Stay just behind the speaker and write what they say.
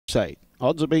8.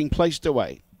 Odds are being placed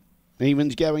away.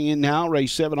 Evens going in now.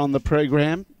 Race 7 on the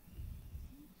program.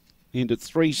 Into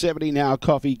 370 now.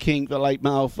 Coffee King for late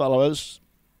male followers.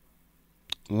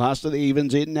 Last of the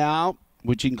evens in now,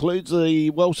 which includes the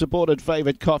well-supported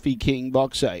favourite Coffee King,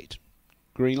 box 8.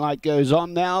 Green light goes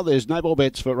on now. There's no more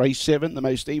bets for race 7, the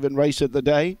most even race of the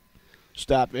day.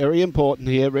 Start very important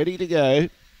here, ready to go.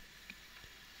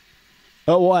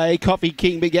 Away, Coffee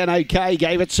King began okay,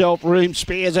 gave itself room,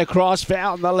 spears across,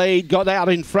 found the lead, got out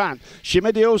in front.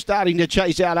 Shimmerdale starting to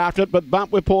chase out after it, but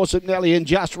bump with Pawson Nelly and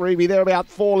Just Ruby. They're about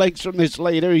 4 lengths from this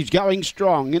leader. He's going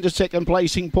strong. Into second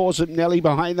placing, Pawson Nelly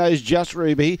behind those, Just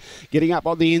Ruby. Getting up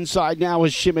on the inside now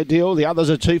is Shimmerdale. The others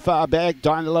are too far back.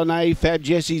 Dinah Lene, Fab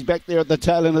Jessie's back there at the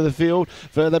tail end of the field.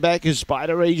 Further back is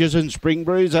Spider Regis and Spring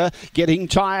Bruiser. Getting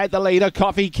tired, the leader,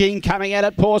 Coffee King coming at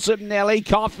it, Pawson Nelly.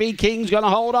 Coffee King's going to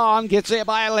hold on, gets there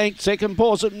by a length. Second,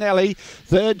 Pawson Nelly.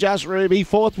 Third, Just Ruby.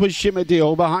 Fourth was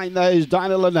Shimmerdale. Behind those,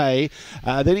 Dinah Lene.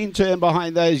 Then in turn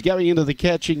behind those, going into the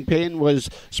catching pen was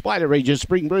Spider Regis,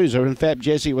 Spring Bruiser, and Fab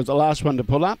Jessie was the last one to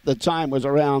pull up. The time was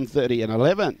around 30 and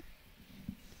 11.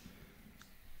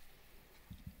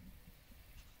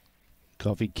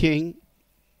 Coffee King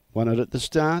won it at the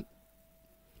start.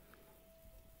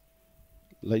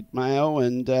 Late mail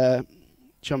and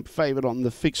jump favourite on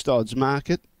the fixed odds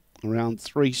market, around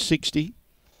 360.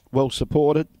 Well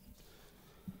supported.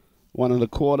 1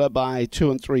 1/4 by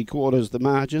 2 3/4 the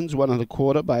margins. 1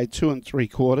 1/4 by 2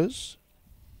 3/4.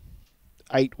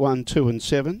 8, 1, 2 and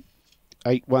 7.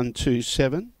 8, 1, 2,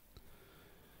 7.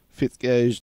 Fifth goes